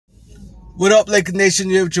What up, Laker Nation?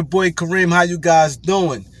 You're with your boy Kareem. How you guys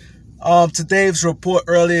doing? Today's report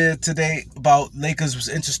earlier today about Lakers was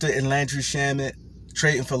interested in Landry Shamet,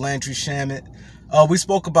 trading for Landry Shamet. We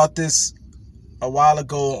spoke about this a while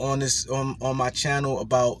ago on this on my channel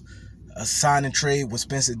about a sign and trade what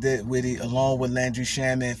Spencer did with it, along with Landry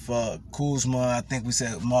Shamet for Kuzma. I think we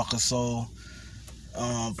said Marcus Gasol.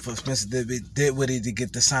 For Spencer did with it to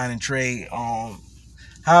get the sign and trade.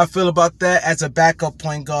 How I feel about that as a backup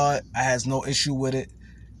point guard, I has no issue with it.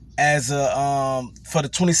 As a for the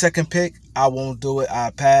 22nd pick, I won't do it.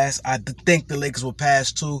 I pass. I think the Lakers will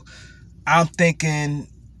pass too. I'm thinking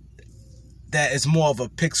that it's more of a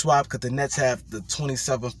pick swap because the Nets have the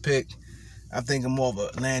 27th pick. I'm thinking more of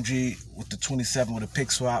a Landry with the 27 with a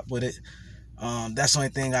pick swap with it. That's the only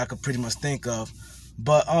thing I could pretty much think of.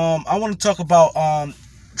 But I want to talk about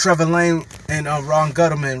Trevor Lane and Ron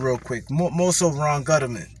Gutterman real quick. More so Ron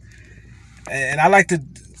Gutterman. And I like to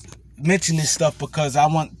mention this stuff because I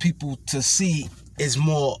want people to see it's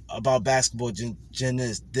more about basketball than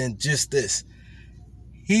just this.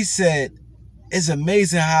 He said, it's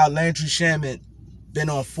amazing how Landry Shamet been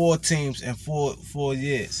on 4 teams in four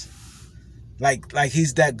years. Like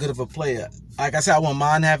he's that good of a player. Like I said, I wouldn't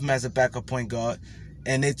mind having him as a backup point guard.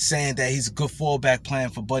 And it's saying that he's a good fallback plan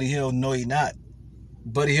for Buddy Hield. No, he's not.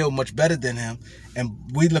 Buddy Hield much better than him. And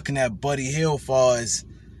we looking at Buddy Hield as far as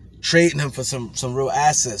trading him for some real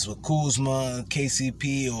assets with Kuzma,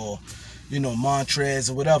 KCP, or Montrez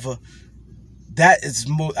or whatever. That is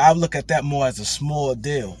more. I look at that more as a small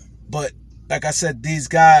deal. But like I said, these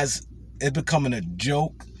guys, it's becoming a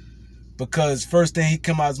joke because first thing he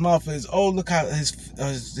come out his mouth is, "Oh, look how his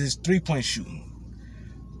 3-point shooting."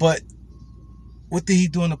 But what did he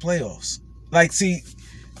do in the playoffs? Like, see,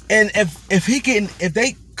 and if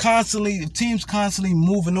teams constantly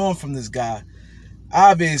moving on from this guy,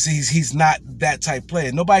 obviously he's not that type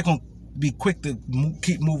player. Nobody gonna be quick to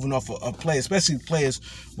keep moving off a player, especially players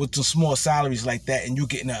with some small salaries like that, and you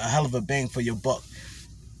getting a hell of a bang for your buck.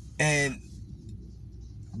 And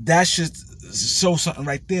that should show something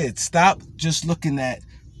right there. Stop just looking at,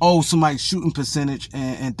 oh, somebody's shooting percentage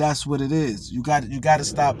and that's what it is. You got to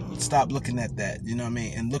stop looking at that. You know what I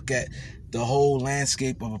mean? And look at the whole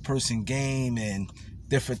landscape of a person's game and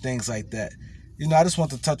different things like that. I just want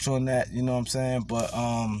to touch on that, you know what I'm saying? But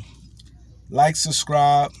like,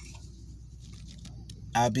 subscribe.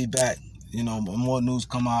 I'll be back. More news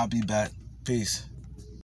come out, I'll be back. Peace.